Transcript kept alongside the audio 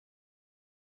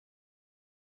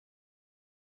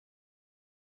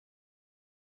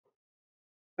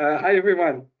Hi,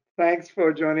 everyone. Thanks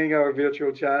for joining our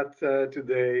virtual chat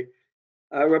today.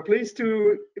 We're pleased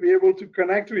to be able to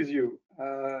connect with you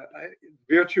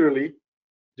virtually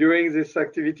during this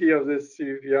activity of this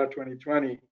CVPR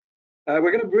 2020. We're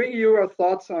going to bring you our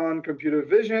thoughts on computer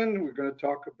vision. We're going to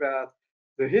talk about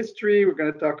the history. We're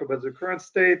going to talk about the current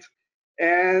state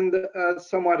and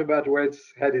somewhat about where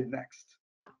it's headed next.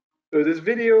 So this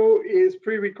video is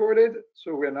pre-recorded,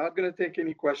 so we're not going to take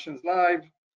any questions live.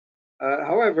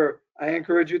 However, I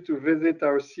encourage you to visit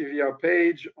our CVR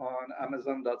page on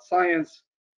amazon.science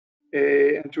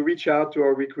and to reach out to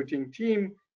our recruiting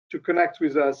team to connect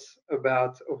with us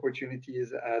about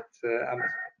opportunities at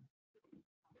Amazon.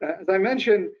 As I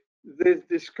mentioned, this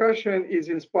discussion is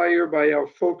inspired by our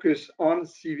focus on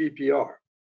CVPR,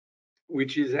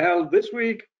 which is held this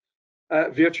week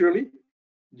virtually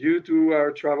due to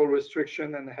our travel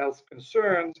restriction and health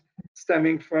concerns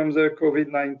stemming from the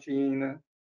COVID-19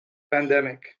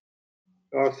 pandemic.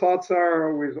 Our thoughts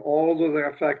are with all those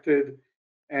affected,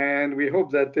 and we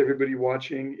hope that everybody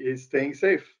watching is staying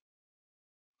safe.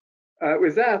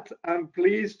 With that, I'm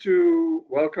pleased to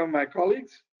welcome my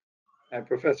colleagues,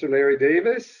 Professor Larry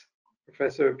Davis,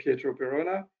 Professor Pietro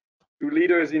Perona, two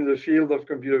leaders in the field of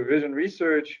computer vision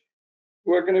research,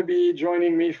 who are going to be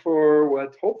joining me for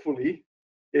what hopefully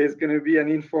is going to be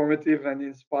an informative and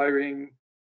inspiring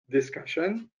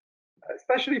discussion,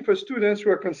 especially for students who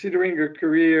are considering a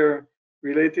career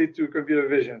related to computer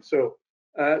vision. So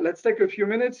let's take a few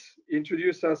minutes,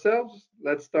 introduce ourselves.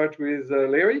 Let's start with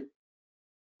Larry.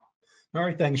 All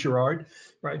right, thanks, Gerard.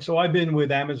 Right, so I've been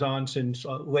with Amazon since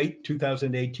late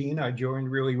 2018. I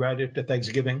joined really right after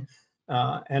Thanksgiving,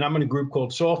 and I'm in a group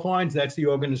called Softlines. That's the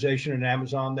organization in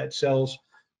Amazon that sells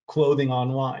clothing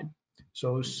online.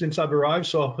 So since I've arrived,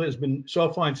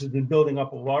 Softlines has been building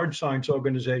up a large science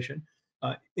organization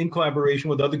in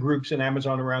collaboration with other groups in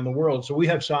Amazon around the world. So we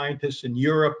have scientists in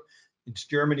Europe, it's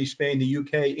Germany, Spain, the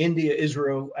UK, India,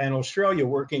 Israel, and Australia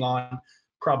working on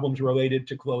problems related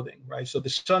to clothing, right? So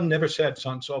the sun never sets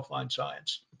on Softline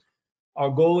science. Our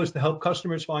goal is to help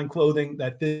customers find clothing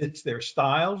that fits their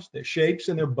styles, their shapes,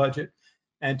 and their budget,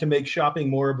 and to make shopping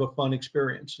more of a fun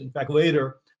experience. In fact,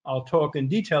 later, I'll talk in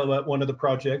detail about one of the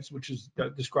projects, which is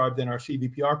described in our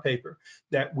CVPR paper,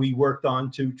 that we worked on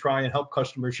to try and help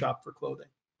customers shop for clothing.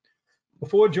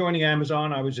 Before joining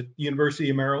Amazon, I was at the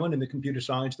University of Maryland in the computer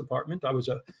science department. I was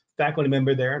a faculty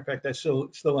member there. In fact, I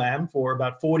still am for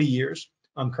about 40 years.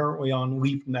 I'm currently on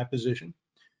leave from that position.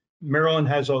 Maryland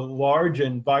has a large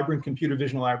and vibrant computer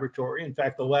vision laboratory. In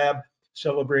fact, the lab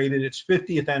celebrated its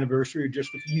 50th anniversary just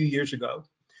a few years ago.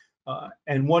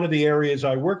 And one of the areas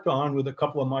I worked on with a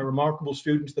couple of my remarkable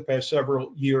students the past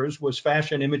several years was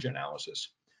fashion image analysis.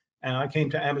 And I came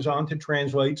to Amazon to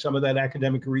translate some of that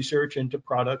academic research into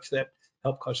products that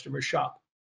help customers shop.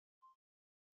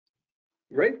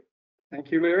 Great. Thank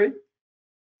you, Larry.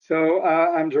 So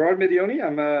I'm Gerard Medioni.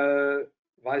 I'm a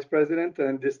Vice President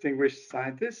and Distinguished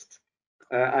Scientist.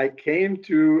 I came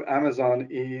to Amazon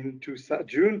in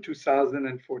June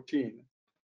 2014.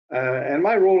 And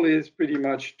my role is pretty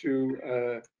much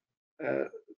to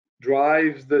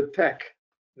drive the tech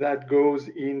that goes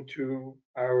into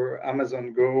our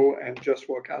Amazon Go and Just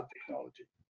Walk Out technology.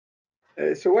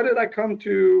 So what did I come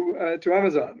to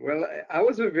Amazon? Well, I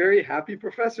was a very happy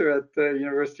professor at the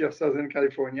University of Southern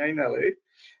California in LA.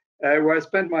 Where I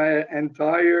spent my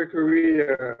entire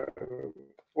career,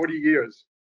 40 years.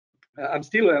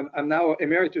 I'm now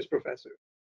emeritus professor,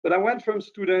 but I went from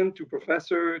student to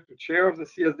professor to chair of the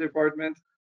CS department.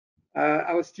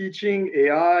 I was teaching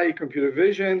AI, computer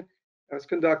vision. I was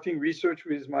conducting research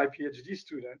with my PhD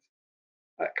students.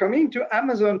 Coming to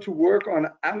Amazon to work on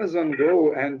Amazon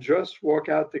Go and Just Walk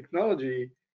Out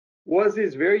technology was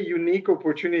this very unique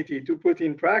opportunity to put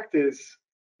in practice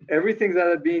everything that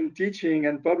I've been teaching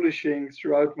and publishing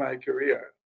throughout my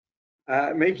career.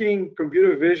 Making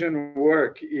computer vision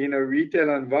work in a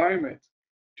retail environment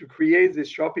to create this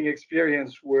shopping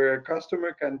experience where a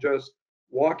customer can just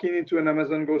walk into an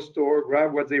Amazon Go store,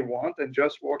 grab what they want, and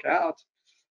just walk out.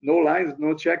 No lines,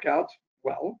 no checkout.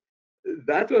 Well,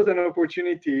 that was an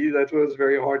opportunity that was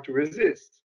very hard to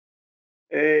resist.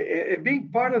 A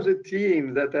big part of the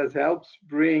team that has helped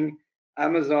bring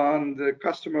Amazon, the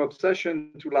customer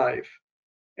obsession to life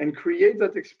and create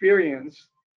that experience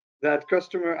that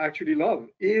customer actually love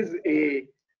is a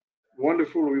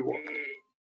wonderful reward.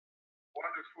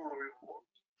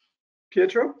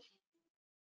 Pietro?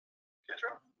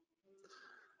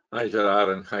 Hi, Gerard,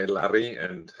 and hi, Larry,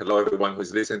 and hello, everyone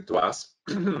who's listening to us.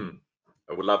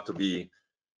 I would love to be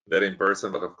there in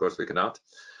person, but of course we cannot.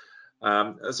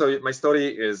 So my story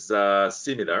is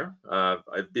similar.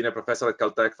 I've been a professor at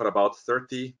Caltech for about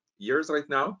 30 years right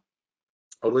now,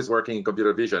 always working in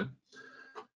computer vision.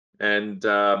 And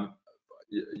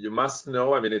you must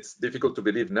know, I mean, it's difficult to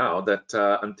believe now that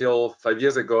until 5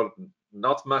 years ago,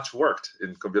 not much worked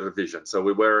in computer vision. So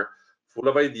we were full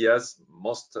of ideas,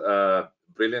 most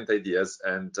brilliant ideas,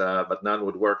 and but none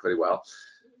would work very well.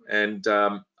 And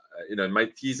you know, in my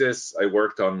thesis, I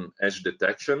worked on edge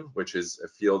detection, which is a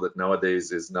field that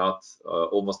nowadays is not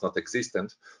almost not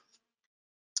existent.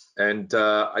 And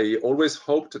I always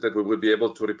hoped that we would be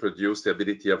able to reproduce the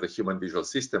ability of the human visual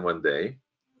system one day,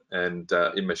 and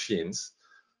in machines.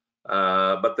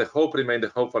 But the hope remained a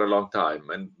hope for a long time.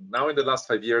 And now in the last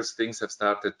 5 years, things have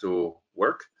started to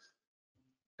work.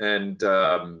 And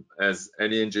as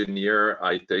any engineer,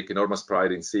 I take enormous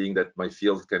pride in seeing that my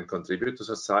field can contribute to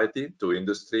society, to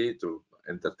industry, to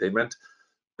entertainment.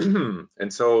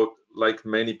 And so, like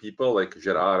many people, like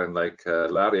Gerard and like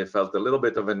Larry, I felt a little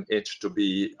bit of an itch to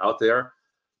be out there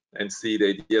and see the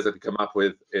ideas that we come up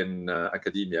with in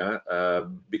academia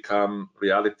become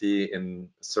reality in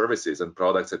services and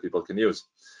products that people can use.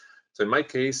 So in my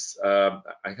case,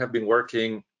 I have been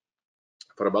working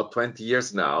for about 20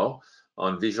 years now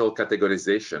on visual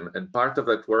categorization, and part of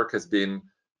that work has been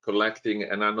collecting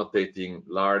and annotating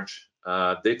large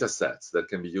data sets that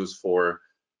can be used for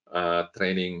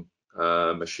training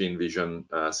machine vision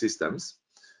systems.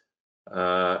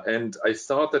 And I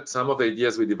thought that some of the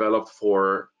ideas we developed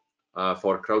for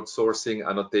crowdsourcing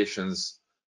annotations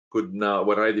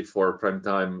were ready for prime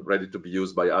time, ready to be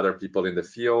used by other people in the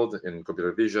field, in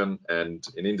computer vision and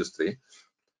in industry.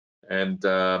 And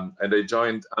I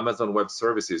joined Amazon Web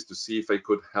Services to see if I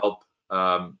could help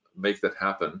make that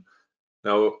happen.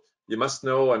 Now, you must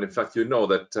know, and in fact, you know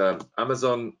that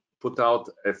Amazon put out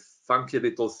a funky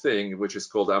little thing, which is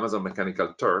called Amazon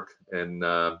Mechanical Turk in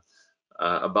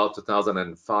about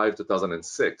 2005,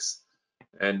 2006.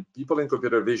 And people in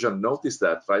computer vision noticed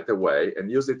that right away and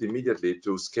used it immediately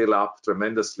to scale up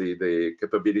tremendously the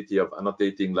capability of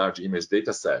annotating large image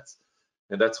data sets.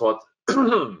 And that's what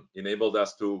enabled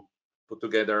us to put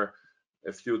together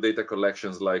a few data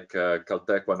collections like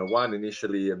Caltech 101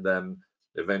 initially, and then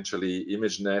eventually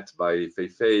ImageNet by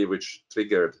Fei, which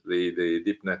triggered the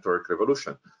deep network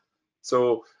revolution.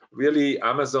 So really,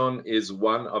 Amazon is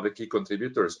one of the key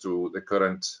contributors to the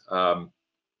current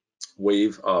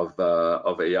wave of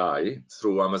AI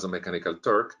through Amazon Mechanical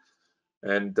Turk.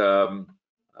 And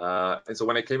so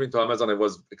when I came into Amazon, I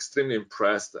was extremely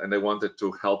impressed, and I wanted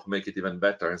to help make it even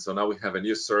better. And so now we have a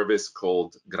new service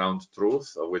called Ground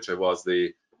Truth, of which I was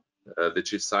the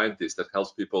chief scientist, that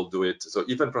helps people do it. So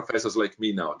even professors like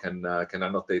me now can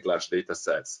annotate large data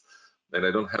sets, and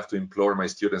I don't have to implore my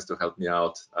students to help me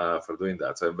out for doing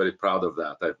that. So I'm very proud of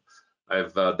that.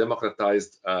 I've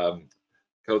democratized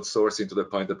crowdsourcing to the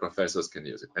point that professors can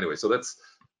use it. Anyway, so that's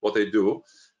what I do.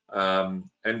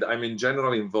 And I'm in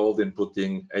general involved in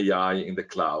putting AI in the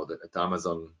cloud at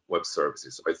Amazon Web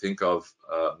Services. So I think of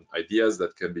ideas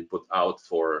that can be put out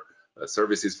for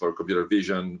services for computer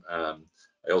vision.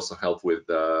 I also help with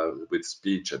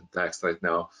speech and text right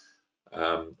now.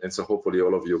 And so hopefully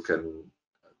all of you can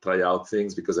try out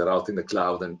things because they're out in the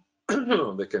cloud and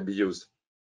they can be used.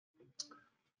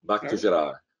 Back to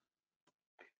Gerard.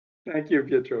 Thank you,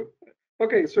 Pietro.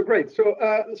 Okay, so great. So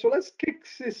let's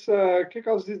kick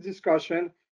off this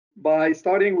discussion by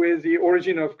starting with the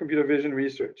origin of computer vision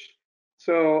research.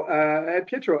 So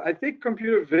Pietro, I think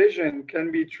computer vision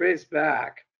can be traced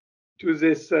back to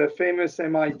this famous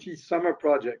MIT summer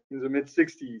project in the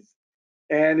mid-60s.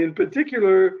 And in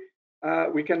particular,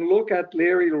 we can look at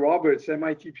Larry Roberts'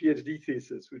 MIT PhD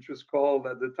thesis, which was called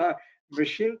at the time,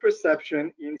 Machine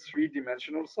Perception in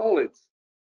Three-Dimensional Solids.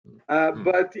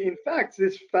 But in fact,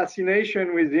 this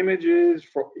fascination with images,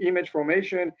 image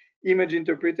formation, image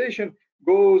interpretation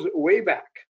goes way back.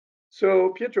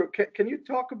 So Pietro, can you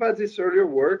talk about these earlier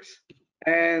works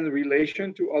and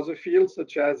relation to other fields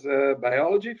such as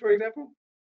biology, for example?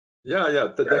 Yeah,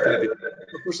 definitely.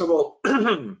 First of all,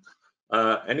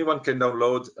 anyone can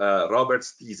download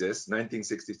Roberts' thesis,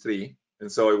 1963.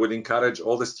 And so I would encourage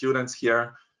all the students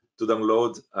here to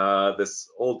download this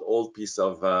old piece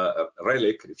of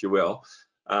relic, if you will,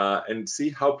 and see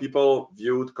how people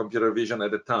viewed computer vision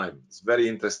at the time. It's very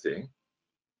interesting.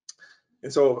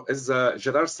 And so, as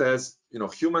Gerard says,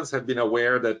 humans have been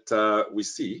aware that we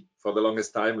see for the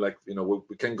longest time, like,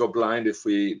 we can go blind if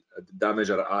we damage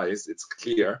our eyes, it's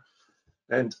clear.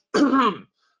 And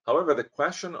however, the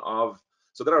question of,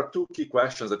 so there are two key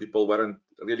questions that people weren't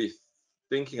really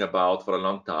thinking about for a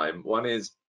long time. One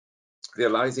is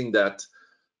realizing that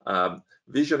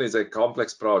vision is a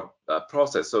complex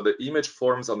process. So the image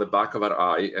forms on the back of our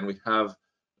eye, and we have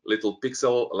little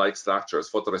pixel-like structures,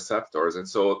 photoreceptors, and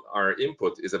so our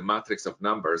input is a matrix of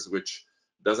numbers which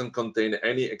doesn't contain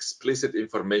any explicit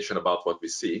information about what we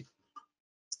see.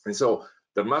 And so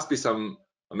there must be some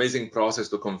amazing process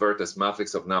to convert this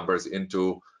matrix of numbers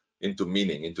into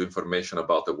meaning, into information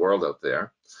about the world out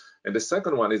there. And the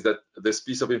second one is that this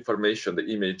piece of information, the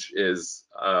image, is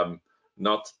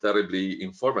not terribly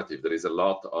informative. There is a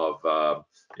lot of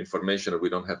information that we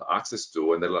don't have access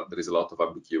to, and there is a lot of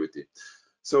ambiguity.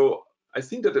 So I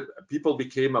think that people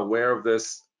became aware of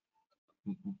this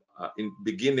in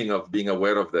beginning of being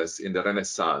aware of this in the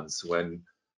Renaissance, when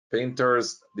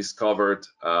painters discovered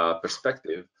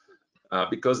perspective,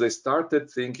 because they started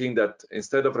thinking that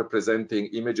instead of representing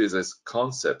images as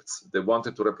concepts, they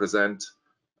wanted to represent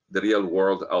the real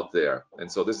world out there.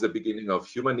 And so this is the beginning of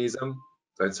humanism.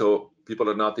 And so people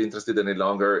are not interested any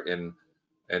longer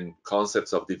in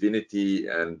concepts of divinity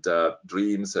and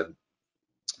dreams and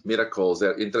miracles.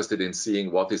 They're interested in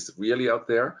seeing what is really out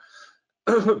there.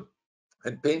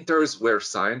 And painters were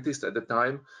scientists at the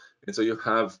time. And so you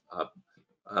have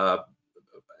a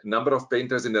number of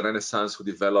painters in the Renaissance who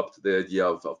developed the idea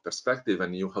of perspective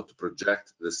and knew how to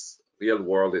project this real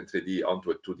world in 3D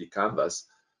onto a 2D canvas.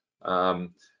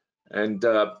 And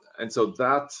so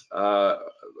that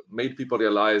made people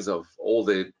realize of all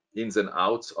the ins and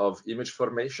outs of image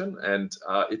formation, and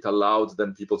it allowed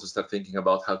then people to start thinking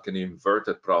about how can you invert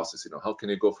that process, how can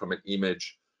you go from an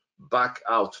image back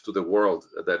out to the world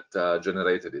that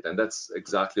generated it. And that's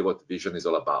exactly what vision is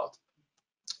all about.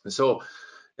 And so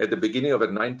at the beginning of the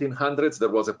 1900s, there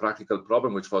was a practical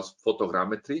problem, which was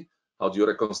photogrammetry. How do you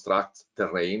reconstruct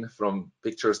terrain from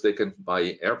pictures taken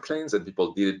by airplanes? And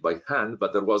people did it by hand,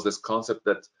 but there was this concept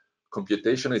that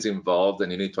computation is involved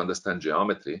and you need to understand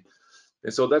geometry.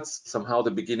 And so that's somehow the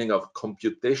beginning of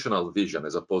computational vision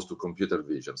as opposed to computer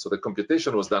vision. So the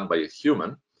computation was done by a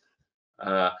human,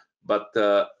 but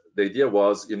the idea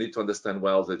was you need to understand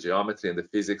well the geometry and the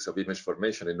physics of image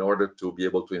formation in order to be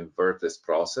able to invert this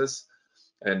process.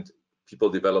 And people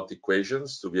developed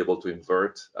equations to be able to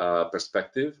invert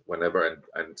perspective whenever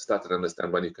and started to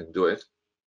understand when you can do it.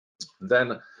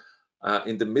 Then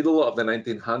in the middle of the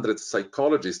 1900s,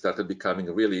 psychology started becoming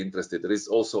really interested. There is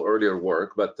also earlier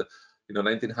work, but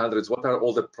 1900s, what are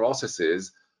all the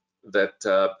processes that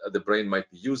the brain might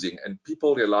be using? And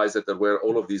people realized that there were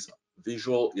all of these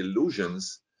visual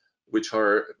illusions, which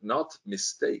are not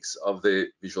mistakes of the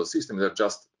visual system. They're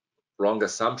just wrong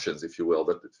assumptions, if you will,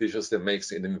 that the visual system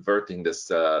makes in inverting this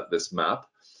map.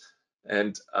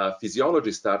 And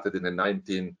physiology started in the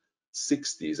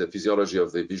 1960s, a physiology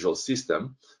of the visual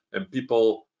system, and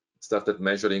people started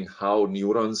measuring how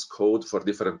neurons code for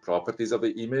different properties of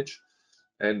the image.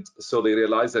 And so they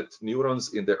realized that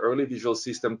neurons in the early visual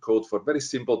system code for very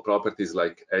simple properties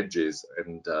like edges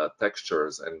and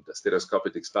textures and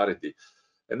stereoscopic disparity.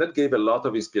 And that gave a lot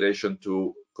of inspiration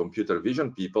to computer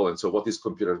vision people. And so what is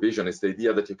computer vision? It's the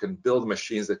idea that you can build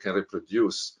machines that can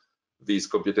reproduce these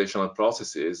computational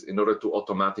processes in order to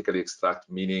automatically extract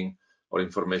meaning or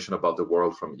information about the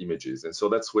world from images. And so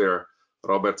that's where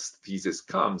Robert's thesis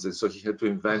comes. And so he had to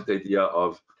invent the idea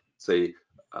of, say,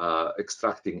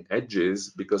 extracting edges,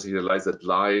 because he realized that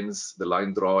the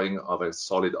line drawing of a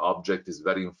solid object is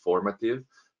very informative.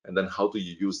 And then how do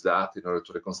you use that in order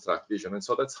to reconstruct vision? And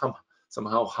so that's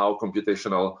somehow how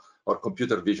computational or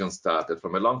computer vision started,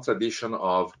 from a long tradition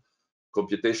of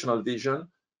computational vision,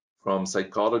 from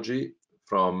psychology,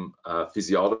 from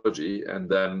physiology, and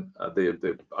then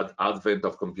the advent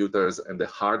of computers and the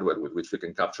hardware with which we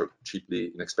can capture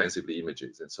cheaply, inexpensively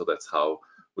images. And so that's how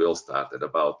we all started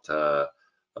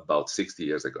about 60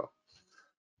 years ago.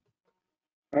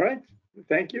 All right,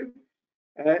 thank you.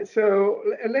 So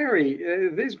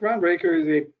Larry, these groundbreakers,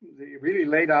 they really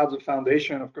laid out the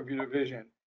foundation of computer vision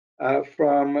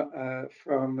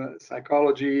from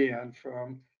psychology and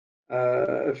from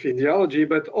physiology,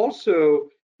 but also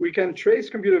we can trace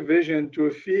computer vision to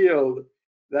a field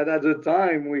that at the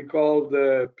time we called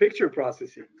picture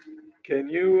processing. Can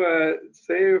you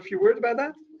say a few words about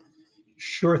that?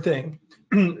 Sure thing.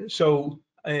 So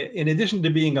in addition to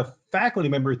being a faculty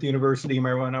member at the University of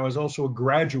Maryland, I was also a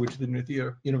graduate at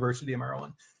the University of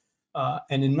Maryland.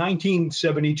 And in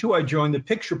 1972, I joined the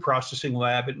picture processing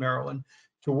lab at Maryland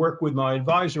to work with my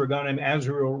advisor, a guy named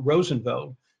Azriel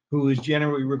Rosenfeld, who is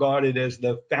generally regarded as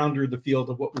the founder of the field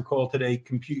of what we call today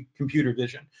computer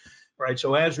vision. Right,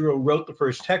 so Azriel wrote the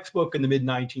first textbook in the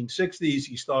mid-1960s.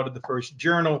 He started the first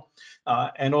journal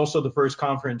and also the first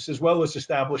conference, as well as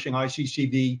establishing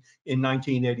ICCV in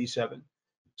 1987.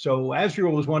 So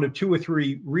Azriel was one of two or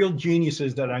three real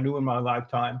geniuses that I knew in my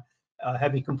lifetime.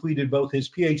 having completed both his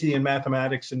PhD in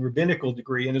mathematics and rabbinical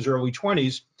degree in his early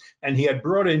 20s. And he had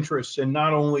broad interests in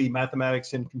not only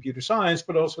mathematics and computer science,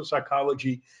 but also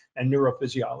psychology and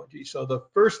neurophysiology. So the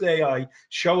first day I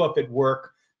show up at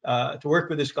work to work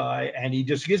with this guy, and he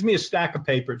just gives me a stack of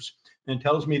papers and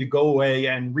tells me to go away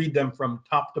and read them from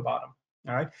top to bottom.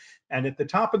 All right. And at the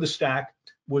top of the stack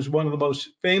was one of the most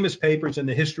famous papers in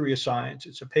the history of science.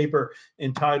 It's a paper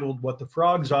entitled What the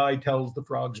Frog's Eye Tells the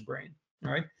Frog's Brain.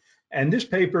 All right. And this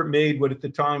paper made what at the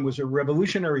time was a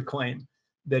revolutionary claim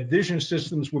that vision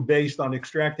systems were based on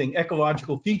extracting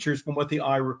ecological features from what the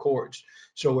eye records.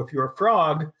 So if you're a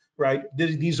frog, right,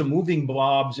 these are moving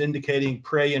blobs indicating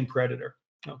prey and predator,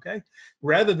 okay,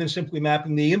 rather than simply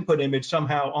mapping the input image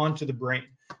somehow onto the brain.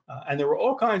 And there were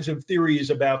all kinds of theories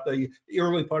about the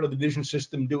early part of the vision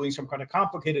system doing some kind of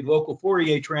complicated local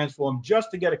Fourier transform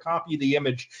just to get a copy of the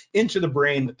image into the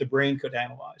brain that the brain could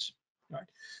analyze. Right.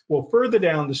 Well, further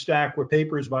down the stack were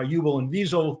papers by Jubel and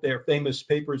Wiesel, their famous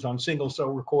papers on single cell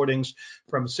recordings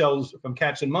from cells from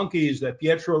cats and monkeys that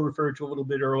Pietro referred to a little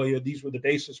bit earlier. These were the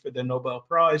basis for the Nobel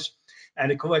Prize, and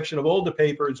a collection of older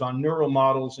papers on neural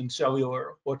models and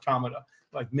cellular automata,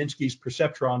 like Minsky's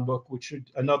Perceptron book, which is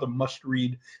another must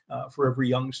read for every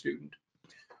young student.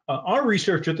 Our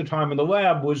research at the time in the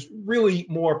lab was really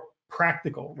more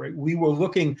practical, right? We were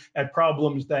looking at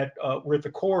problems that were at the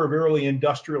core of early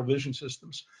industrial vision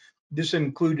systems. This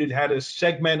included how to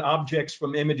segment objects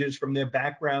from images from their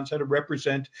backgrounds, how to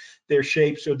represent their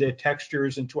shapes or their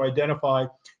textures, and to identify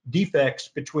defects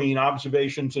between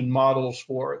observations and models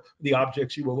for the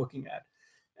objects you were looking at.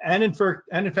 And in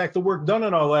fact, the work done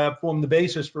in our lab formed the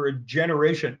basis for a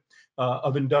generation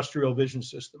of industrial vision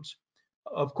systems.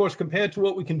 Of course, compared to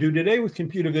what we can do today with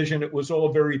computer vision, it was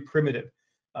all very primitive.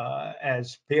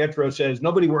 As Pietro says,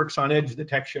 nobody works on edge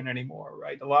detection anymore,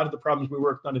 right? A lot of the problems we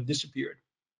worked on have disappeared.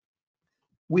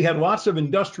 We had lots of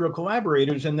industrial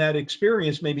collaborators, and that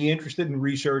experience made me interested in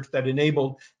research that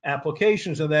enabled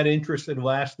applications, and that interest had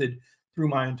lasted through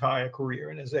my entire career.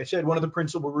 And as I said, one of the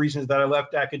principal reasons that I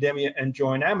left academia and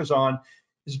joined Amazon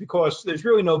is because there's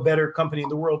really no better company in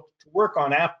the world to work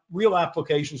on real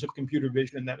applications of computer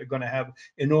vision that are going to have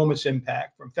enormous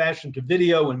impact, from fashion to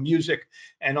video and music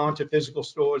and onto physical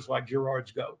stores like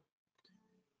Gerard's Go.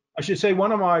 I should say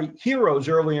one of my heroes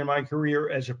early in my career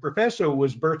as a professor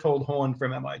was Berthold Horn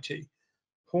from MIT.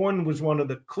 Horn was one of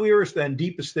the clearest and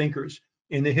deepest thinkers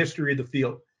in the history of the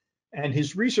field. And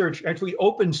his research actually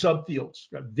opened subfields,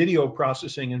 video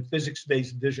processing and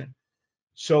physics-based vision.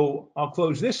 So I'll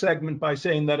close this segment by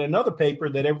saying that another paper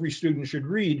that every student should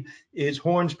read is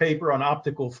Horn's paper on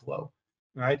optical flow.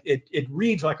 Right? It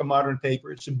reads like a modern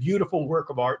paper. It's a beautiful work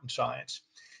of art and science.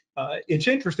 It's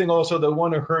interesting also that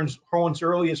one of Horn's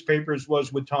earliest papers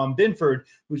was with Tom Binford,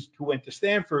 who went to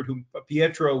Stanford, who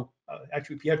Pietro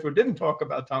didn't talk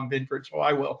about Tom Binford, so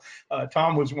I will.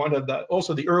 Tom was one of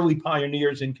also the early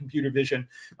pioneers in computer vision,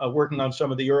 working on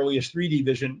some of the earliest 3D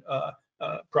vision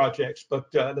projects.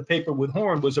 But the paper with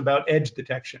Horn was about edge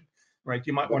detection, right?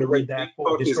 You might want to read that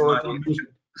for historical amusement.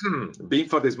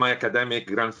 Binford is my academic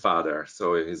grandfather,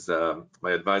 so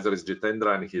my advisor is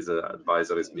Jitendra, and his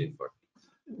advisor is Binford.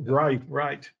 Right,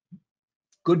 right.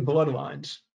 Good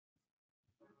bloodlines.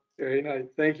 Very nice.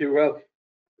 Thank you. Well,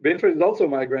 Binford is also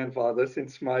my grandfather,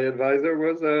 since my advisor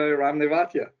was Ram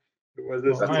Nevatia, who was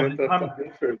a student of Tom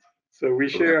Binford. So we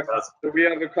share. So we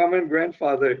have a common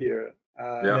grandfather here.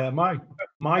 Yeah,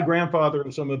 my grandfather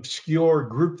was some obscure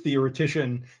group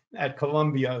theoretician at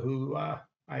Columbia who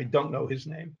I don't know his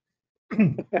name.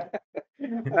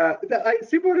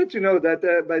 It's important to know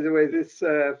that, by the way, this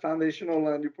foundational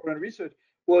and important research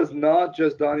was not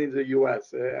just done in the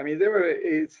US. I mean, there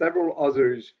were several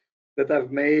others that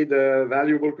have made a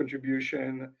valuable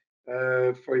contribution.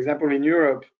 For example, in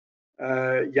Europe,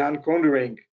 Jan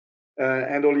Kondering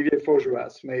and Olivier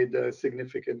Faugeras made a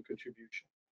significant contribution.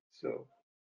 So,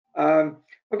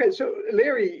 okay, so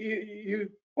Larry, you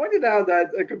pointed out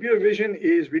that computer vision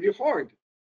is really hard.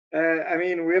 I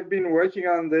mean, we have been working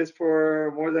on this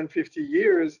for more than 50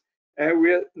 years, and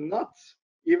we're not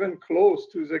even close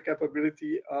to the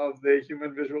capability of the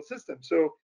human visual system.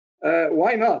 So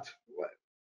why not?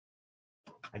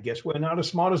 I guess we're not as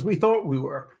smart as we thought we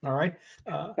were. All right.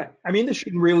 I mean, this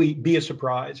shouldn't really be a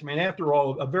surprise. I mean, after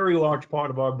all, a very large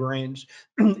part of our brains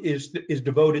is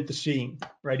devoted to seeing,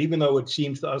 right? Even though it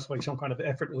seems to us like some kind of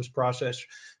effortless process,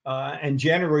 and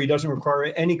generally doesn't require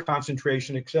any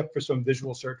concentration except for some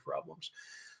visual search problems.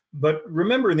 But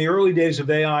remember, in the early days of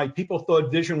AI, people thought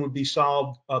vision would be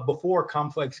solved before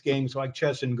complex games like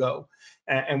chess and Go.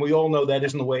 And we all know that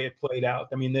isn't the way it played out.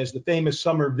 I mean, there's the famous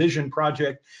Summer Vision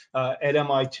project at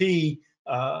MIT,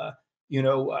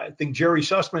 I think Jerry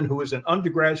Sussman, who was an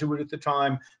undergraduate at the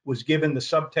time, was given the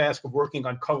subtask of working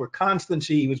on color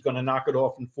constancy. He was going to knock it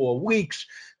off in 4 weeks.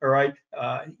 All right.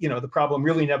 The problem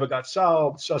really never got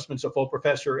solved. Sussman's a full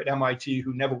professor at MIT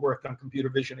who never worked on computer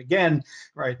vision again,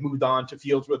 right? Moved on to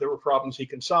fields where there were problems he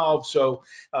can solve. So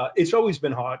it's always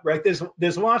been hard, right?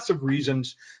 There's lots of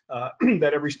reasons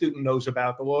that every student knows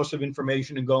about: the loss of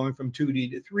information and going from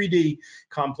 2D to 3D,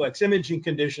 complex imaging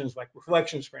conditions like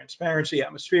reflections, transparency,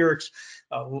 atmospherics,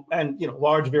 and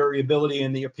large variability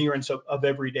in the appearance of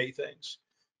everyday things.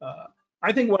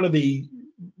 I think one of the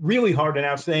really hard and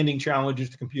outstanding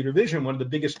challenges to computer vision, one of the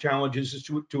biggest challenges is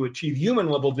to achieve human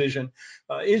level vision,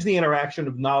 is the interaction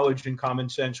of knowledge and common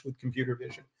sense with computer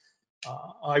vision.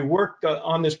 I worked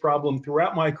on this problem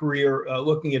throughout my career,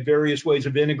 looking at various ways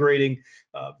of integrating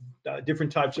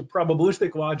different types of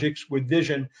probabilistic logics with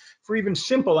vision for even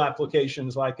simple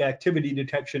applications like activity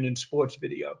detection in sports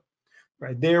video.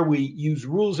 Right there, we use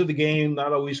rules of the game,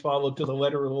 not always followed to the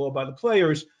letter of the law by the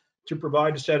players, to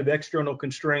provide a set of external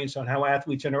constraints on how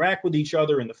athletes interact with each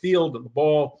other in the field and the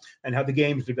ball and how the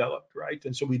game's developed, right?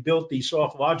 And so we built these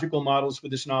soft logical models for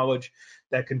this knowledge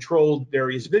that controlled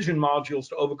various vision modules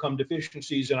to overcome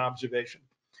deficiencies in observation.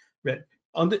 Right?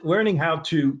 Learning how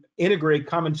to integrate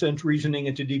common sense reasoning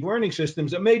into deep learning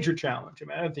systems, a major challenge. I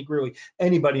mean, I don't think really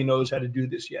anybody knows how to do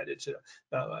this yet. It's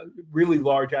a really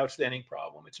large, outstanding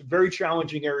problem. It's a very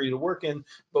challenging area to work in,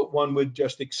 but one with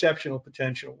just exceptional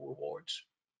potential rewards.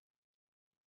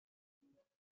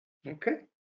 Okay.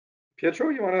 Pietro,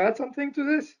 you want to add something to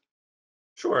this?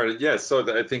 Sure. Yes.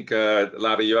 So I think,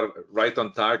 Larry, you're right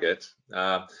on target.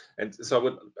 And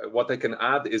so what I can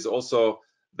add is also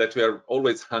that we are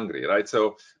always hungry, right?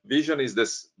 So vision is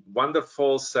this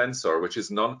wonderful sensor, which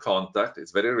is non-contact.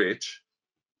 It's very rich,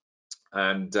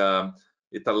 and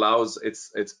it allows,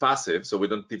 it's passive, so we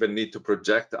don't even need to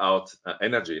project out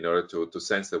energy in order to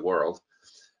sense the world.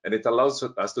 And it allows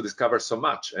us to discover so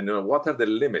much. And what are the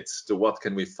limits to what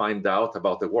can we find out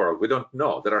about the world? We don't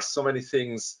know. There are so many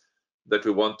things that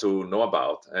we want to know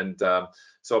about. And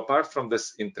so apart from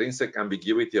this intrinsic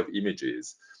ambiguity of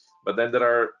images, but then there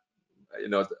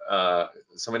are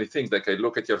so many things. Like I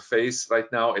look at your face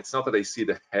right now, it's not that I see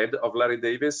the head of Larry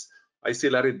Davis, I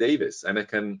see Larry Davis, and I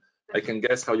can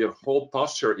guess how your whole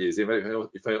posture is. Even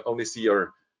if I only see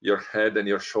your head and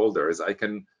your shoulders, I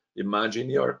can imagine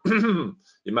your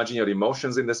imagine your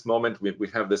emotions in this moment. We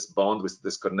have this bond, with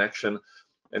this connection,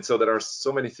 and so there are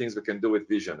so many things we can do with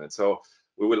vision. And so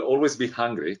we will always be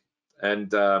hungry, and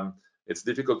it's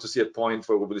difficult to see a point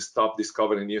where we will stop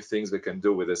discovering new things we can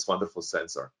do with this wonderful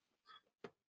sensor.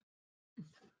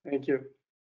 Thank you.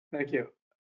 Thank you.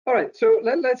 All right, so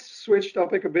let's switch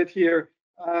topic a bit here.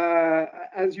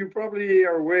 As you probably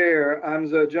are aware, I'm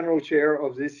the general chair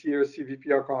of this year's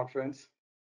CVPR conference.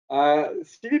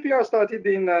 CVPR started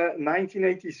in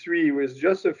 1983 with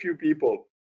just a few people,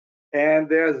 and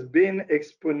there's been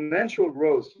exponential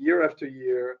growth year after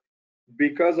year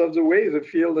because of the way the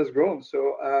field has grown.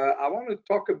 So I want to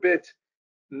talk a bit,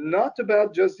 not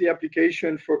about just the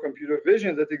application for computer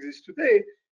vision that exists today,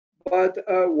 but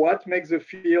what makes the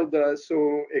field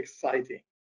so exciting.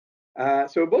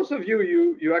 So both of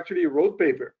you actually wrote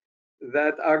paper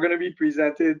that are going to be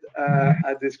presented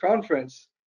at this conference.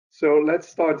 So let's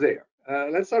start there.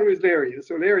 Let's start with Larry.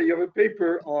 So Larry, you have a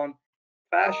paper on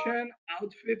fashion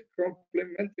outfit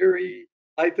complementary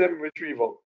item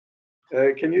retrieval.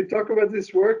 Can you talk about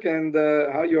this work and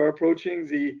how you are approaching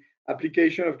the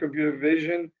application of computer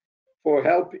vision for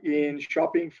help in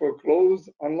shopping for clothes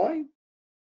online?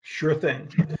 Sure thing.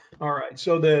 All right.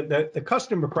 So the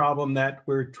customer problem that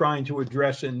we're trying to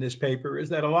address in this paper is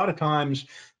that a lot of times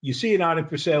you see an item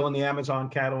for sale in the Amazon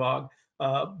catalog,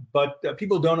 but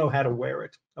people don't know how to wear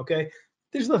it. Okay.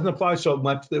 This doesn't apply so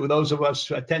much with those of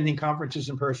us attending conferences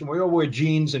in person. We all wear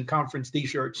jeans and conference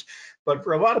t-shirts, but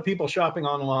for a lot of people shopping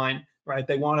online, right,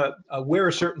 they want to wear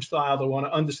a certain style. They want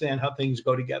to understand how things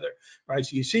go together, right?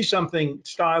 So you see something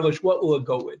stylish, what will it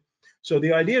go with? So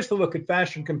the idea is to look at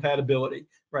fashion compatibility,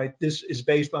 right? This is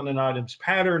based on an item's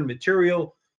pattern,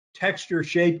 material, texture,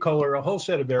 shape, color, a whole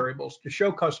set of variables to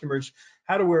show customers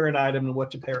how to wear an item and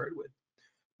what to pair it with.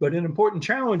 But an important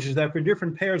challenge is that for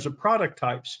different pairs of product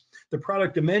types, the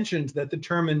product dimensions that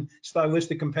determine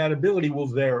stylistic compatibility will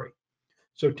vary.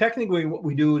 So technically what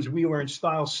we do is we learn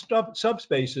style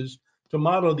subspaces to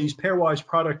model these pairwise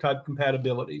product type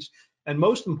compatibilities. And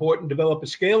most important, develop a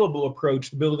scalable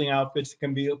approach to building outfits that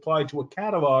can be applied to a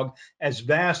catalog as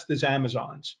vast as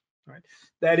Amazon's. Right?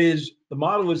 That is, the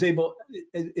model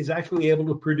is actually able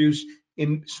to produce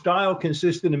in style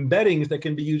consistent embeddings that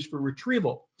can be used for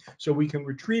retrieval. So we can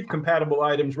retrieve compatible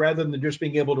items rather than just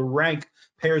being able to rank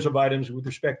pairs of items with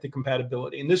respect to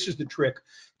compatibility. And this is the trick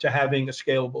to having a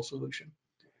scalable solution,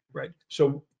 right?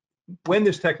 So when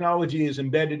this technology is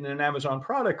embedded in an Amazon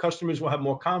product, customers will have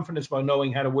more confidence by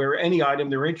knowing how to wear any item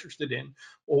they're interested in,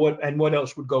 or what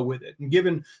else would go with it. And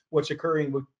given what's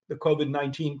occurring with the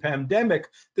COVID-19 pandemic,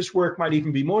 this work might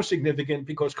even be more significant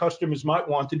because customers might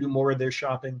want to do more of their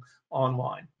shopping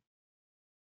online.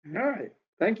 All right,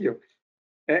 thank you.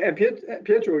 And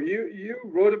Pietro, you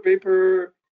wrote a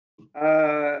paper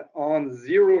on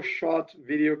zero-shot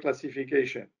video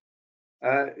classification.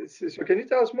 So can you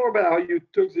tell us more about how you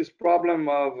took this problem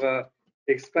of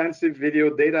expensive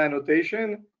video data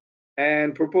annotation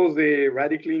and proposed a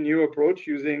radically new approach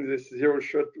using this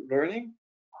zero-shot learning?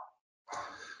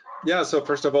 Yeah, so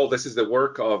first of all, this is the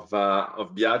work of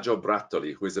Biagio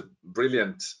Brattoli, who is a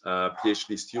brilliant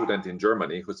PhD student in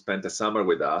Germany who spent a summer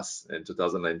with us in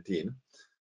 2019.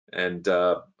 And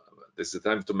this is the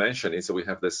time to mention it. So we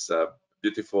have this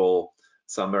beautiful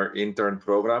summer intern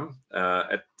program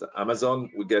at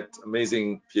Amazon. We get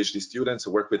amazing PhD students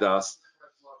who work with us.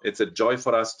 It's a joy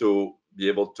for us to be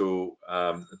able to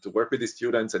work with the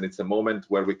students, and it's a moment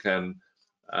where we can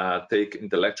take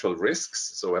intellectual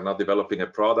risks. So we're not developing a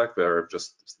product, we're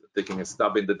just taking a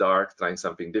stab in the dark, trying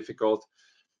something difficult.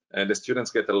 And the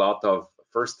students get a lot of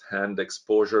first-hand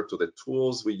exposure to the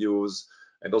tools we use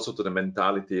and also to the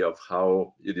mentality of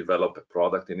how you develop a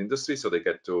product in industry. So they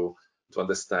get to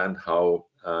understand how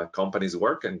companies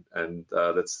work, and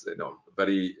that's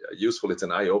very useful. It's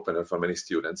an eye-opener for many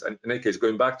students. And in any case,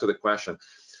 going back to the question,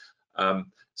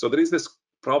 so there is this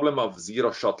problem of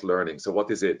zero-shot learning. So what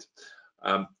is it?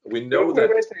 We know that.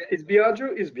 Wait, is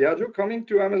Biagio coming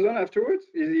to Amazon afterwards?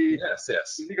 Is he? Yes.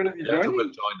 Is he going to be Biagio joining?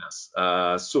 will join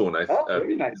us soon.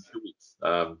 Very nice. In 2 weeks.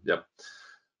 Yeah.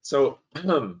 So.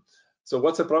 So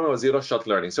what's the problem with zero-shot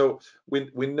learning? So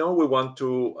we know we want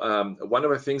to, one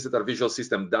of the things that our visual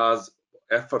system does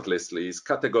effortlessly is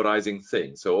categorizing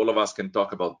things. So all of us can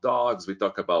talk about dogs, we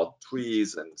talk about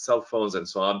trees and cell phones and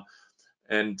so on.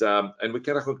 And we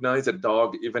can recognize a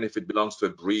dog even if it belongs to a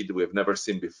breed we have never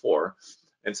seen before.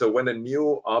 And so when a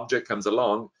new object comes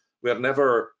along, we are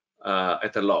never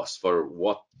at a loss for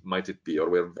what might it be, or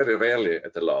we're very rarely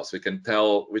at a loss. We can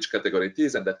tell which category it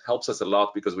is, and that helps us a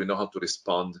lot because we know how to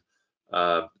respond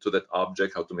to that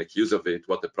object, how to make use of it,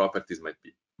 what the properties might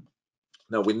be.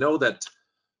 Now we know that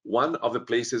one of the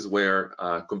places where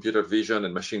computer vision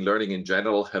and machine learning in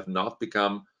general have not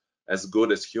become as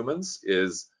good as humans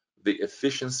is the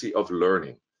efficiency of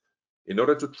learning. In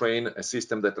order to train a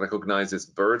system that recognizes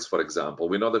birds, for example,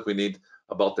 we know that we need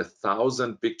about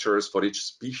 1,000 pictures for each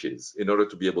species in order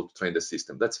to be able to train the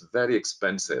system. That's very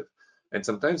expensive. And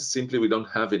sometimes simply we don't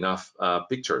have enough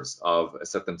pictures of a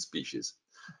certain species.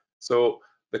 So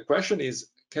the question is,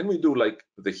 can we do like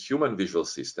the human visual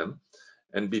system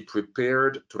and be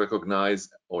prepared to recognize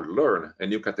or learn a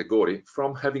new category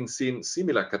from having seen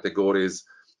similar categories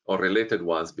or related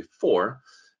ones before?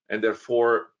 And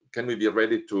therefore, can we be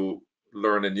ready to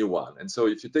learn a new one? And so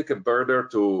if you take a birder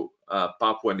to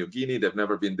Papua New Guinea, they've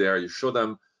never been there, you show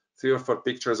them 3 or 4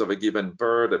 pictures of a given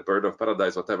bird, a bird of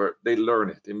paradise, whatever, they learn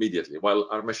it immediately, while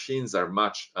our machines are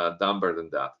much dumber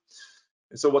than that.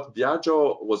 And so what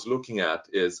Biagio was looking at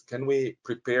is, can we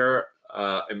prepare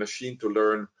a machine to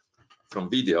learn from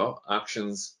video,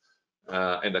 actions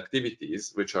and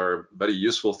activities, which are a very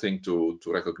useful thing to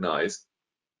recognize,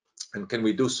 and can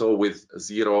we do so with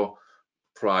 0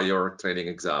 prior training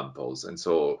examples? And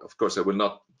so, of course, I will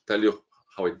not tell you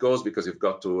how it goes because you've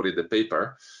got to read the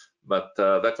paper, but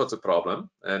that was a problem.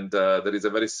 And there is a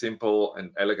very simple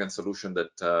and elegant solution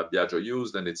that Biagio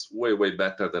used, and it's way, way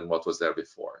better than what was there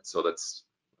before. So that's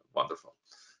wonderful.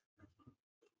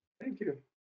 Thank you.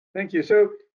 Thank you.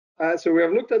 So, so we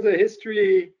have looked at the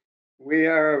history. We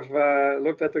have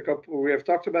looked at we have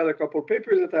talked about a couple of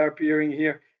papers that are appearing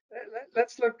here.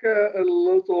 Let's look a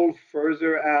little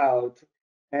further out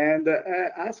and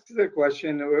ask the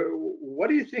question, what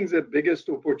do you think the biggest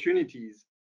opportunities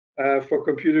for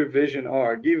computer vision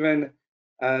are, given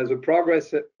the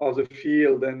progress of the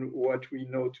field and what we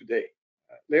know today?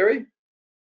 Larry?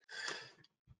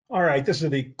 All right, this is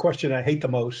the question I hate the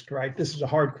most, right? This is a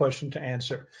hard question to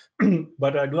answer,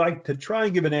 but I'd like to try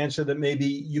and give an answer that maybe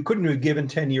you couldn't have given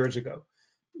 10 years ago,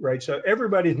 right? So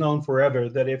everybody's known forever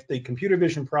that if the computer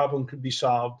vision problem could be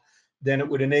solved, then it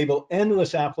would enable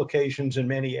endless applications in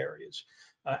many areas.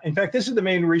 In fact, this is the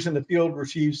main reason the field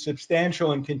receives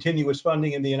substantial and continuous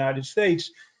funding in the United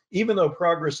States, even though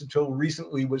progress until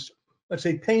recently was, let's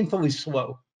say, painfully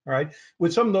slow, all right,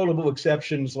 with some notable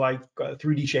exceptions like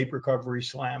 3D shape recovery,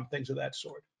 SLAM, things of that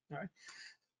sort. All right.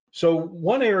 So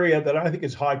one area that I think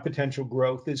is high potential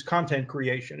growth is content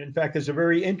creation. In fact, there's a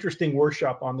very interesting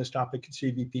workshop on this topic at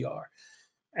CVPR.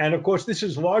 And of course, this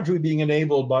is largely being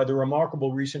enabled by the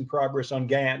remarkable recent progress on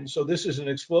GAN. So this is an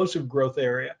explosive growth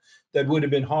area that would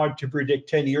have been hard to predict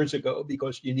 10 years ago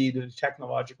because you needed a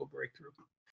technological breakthrough.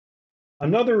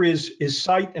 Another is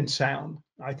sight and sound.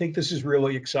 I think this is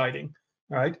really exciting.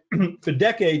 All right. For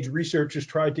decades, researchers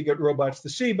tried to get robots to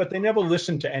see, but they never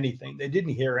listened to anything. They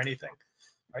didn't hear anything.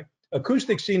 Right?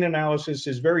 Acoustic scene analysis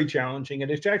is very challenging,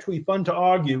 and it's actually fun to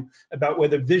argue about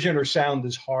whether vision or sound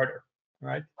is harder.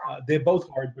 Right? They're both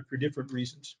hard, but for different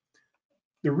reasons.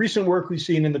 The recent work we've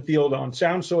seen in the field on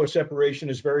sound source separation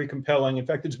is very compelling. In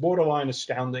fact, it's borderline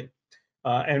astounding.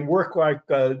 And work like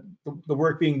the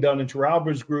work being done in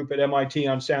Teralba's group at MIT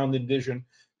on sound and vision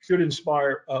should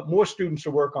inspire more students to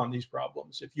work on these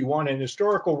problems. If you want an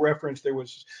historical reference, there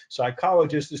was a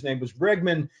psychologist, his name was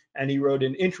Bregman, and he wrote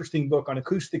an interesting book on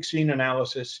acoustic scene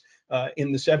analysis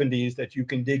in the 70s that you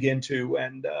can dig into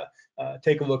and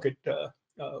take a look at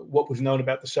what was known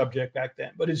about the subject back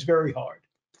then, but it's very hard,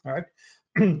 all right?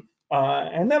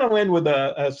 And then I'll end with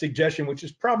a suggestion, which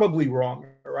is probably wrong,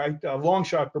 right? A long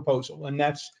shot proposal, and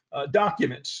that's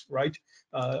documents, right?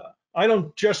 I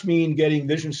don't just mean getting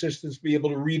vision systems to be able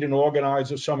to read and organize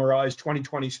or summarize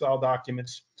 2020 style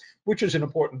documents, which is an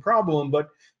important problem, but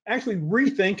actually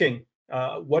rethinking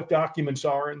what documents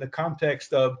are in the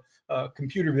context of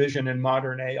computer vision and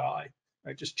modern AI,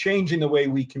 right? Just changing the way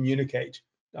we communicate.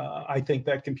 I think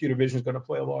that computer vision is going to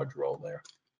play a large role there.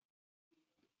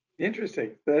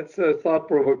 Interesting. That's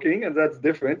thought-provoking, and that's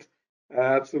different.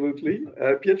 Absolutely.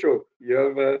 Pietro, you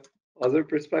have other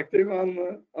perspective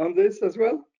on this as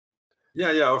well?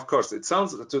 Yeah, of course. It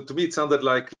sounds to me, it sounded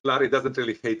like Larry doesn't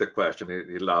really hate the question.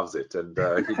 He loves it, and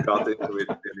he got into it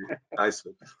really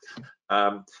nicely.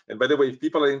 And by the way, if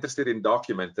people are interested in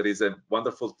document, there is a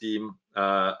wonderful team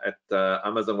at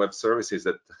Amazon Web Services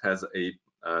that has a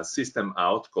system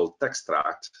out called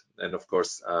Textract. And of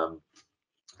course, I'm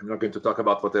not going to talk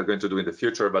about what they're going to do in the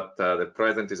future, but the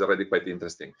present is already quite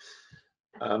interesting.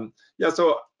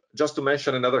 So just to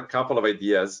mention another couple of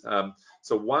ideas.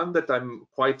 So one that I'm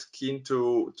quite keen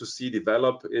to see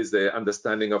develop is the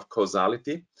understanding of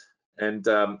causality. And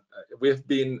we've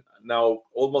been now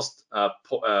almost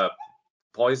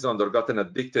poisoned or gotten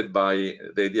addicted by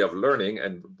the idea of learning.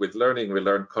 And with learning, we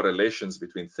learn correlations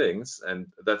between things, and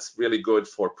that's really good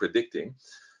for predicting.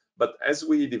 But as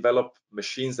we develop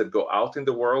machines that go out in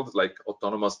the world, like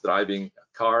autonomous driving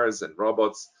cars and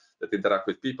robots that interact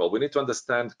with people, we need to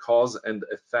understand cause and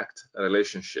effect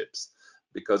relationships.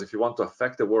 Because if you want to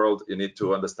affect the world, you need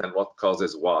to understand what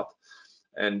causes what.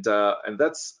 And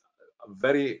that's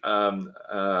very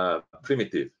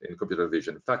primitive in computer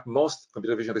vision. In fact, most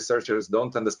computer vision researchers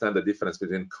don't understand the difference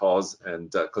between cause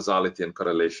and causality and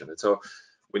correlation. And so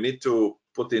we need to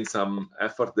put in some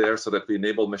effort there so that we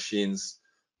enable machines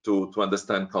to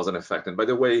understand cause and effect. And by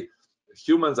the way,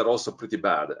 humans are also pretty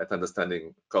bad at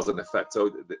understanding cause and effect. So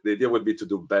the idea would be to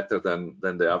do better than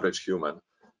the average human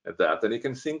at that. And you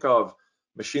can think of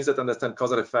machines that understand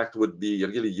cause and effect would be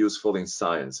really useful in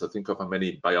science. So think of how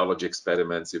many biology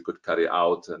experiments you could carry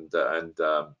out and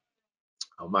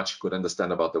how much you could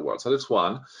understand about the world. So that's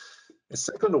one. A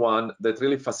second one that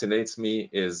really fascinates me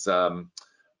is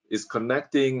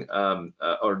connecting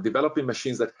or developing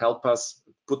machines that help us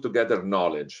put together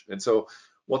knowledge. And so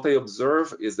what I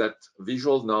observe is that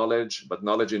visual knowledge, but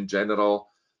knowledge in general,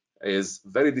 is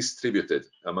very distributed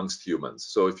amongst humans.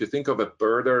 So if you think of a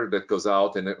birder that goes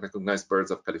out and recognizes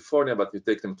birds of California, but you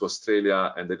take them to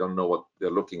Australia and they don't know what they're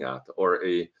looking at, or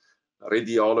a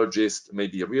radiologist may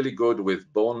be really good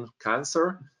with bone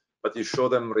cancer, but you show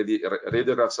them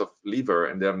radiographs of liver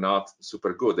and they're not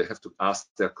super good. They have to ask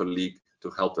their colleague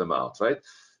to help them out, right?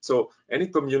 So any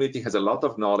community has a lot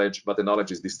of knowledge, but the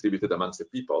knowledge is distributed amongst the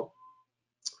people,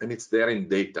 and it's there in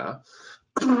data.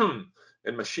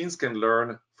 And machines can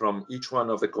learn from each one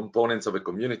of the components of a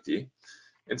community.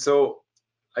 And so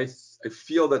I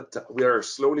feel that we are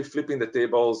slowly flipping the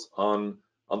tables on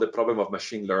the problem of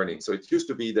machine learning. So it used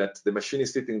to be that the machine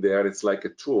is sitting there, it's like a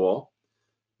tool,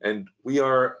 and we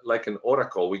are like an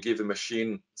oracle. We give the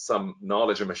machine some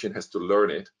knowledge, a machine has to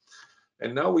learn it.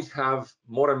 And now we have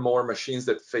more and more machines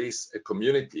that face a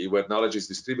community where knowledge is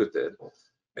distributed.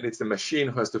 And it's the machine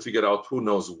who has to figure out who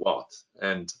knows what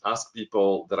and ask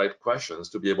people the right questions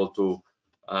to be able to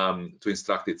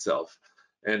instruct itself.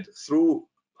 And through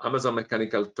Amazon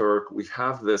Mechanical Turk, we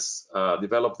have this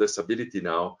developed this ability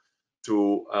now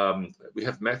we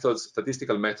have methods,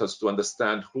 statistical methods to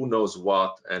understand who knows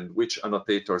what and which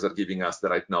annotators are giving us the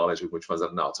right knowledge and which ones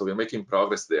are not. So we're making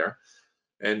progress there.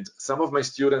 And some of my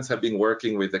students have been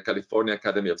working with the California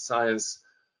Academy of Science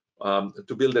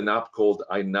to build an app called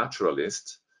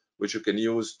iNaturalist, which you can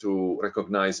use to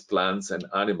recognize plants and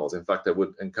animals. In fact, I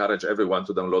would encourage everyone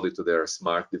to download it to their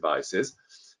smart devices.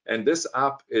 And this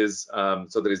app is,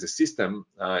 so there is a system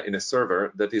in a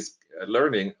server that is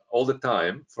learning all the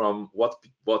time from what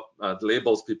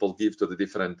labels people give to the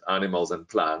different animals and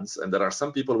plants. And there are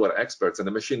some people who are experts, and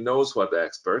the machine knows who are the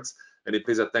experts, and it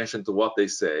pays attention to what they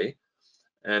say.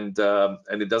 And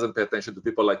it doesn't pay attention to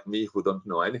people like me who don't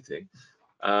know anything.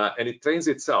 And it trains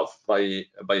itself by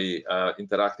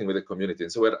interacting with the community.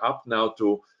 And so we're up now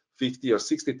to 50 or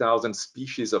 60,000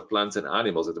 species of plants and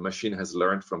animals that the machine has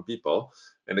learned from people,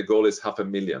 and the goal is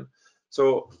 500,000.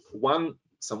 So one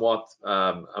somewhat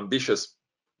ambitious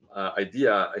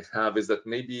idea I have is that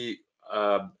maybe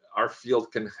our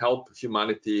field can help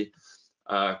humanity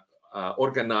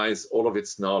organize all of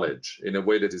its knowledge in a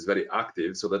way that is very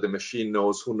active, so that the machine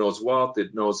knows who knows what,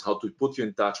 it knows how to put you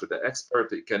in touch with the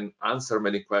expert, it can answer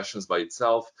many questions by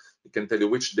itself, it can tell you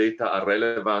which data are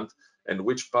relevant and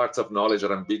which parts of knowledge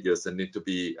are ambiguous and need to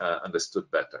be understood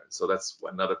better. So that's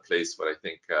another place where I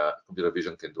think computer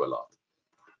vision can do a lot.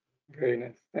 Very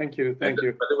nice. Thank you. Thank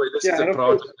you. By the way, this is a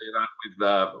project I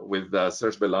run with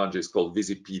Serge Belange. It's called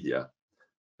Visipedia.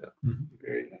 Yeah.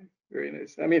 Very nice. Very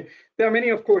nice. I mean, there are many,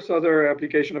 of course, other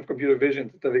applications of computer vision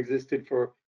that have existed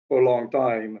for a long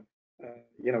time.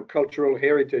 You know, cultural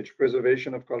heritage,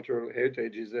 preservation of cultural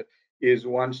heritage is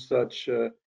one such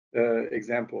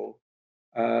example.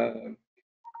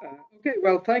 Okay,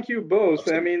 well, thank you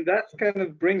both. I mean, that kind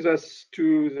of brings us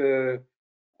to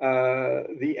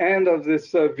the end of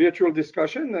this virtual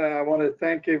discussion. I want to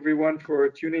thank everyone for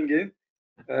tuning in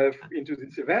into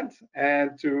this event,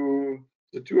 and to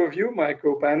the two of you, my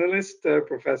co-panelists,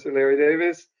 Professor Larry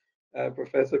Davis,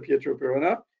 Professor Pietro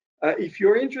Perona. If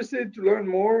you're interested to learn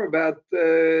more about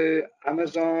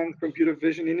Amazon Computer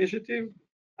Vision Initiative,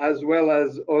 as well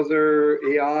as other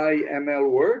AI ML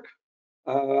work,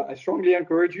 I strongly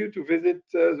encourage you to visit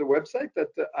the website at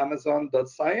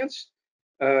amazon.science.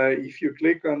 If you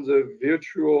click on the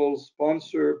virtual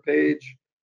sponsor page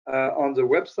on the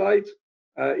website,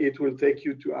 it will take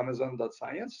you to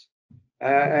amazon.science.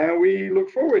 And we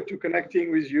look forward to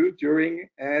connecting with you during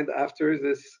and after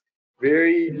this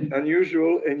very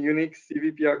unusual and unique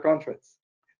CVPR conference.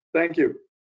 Thank you.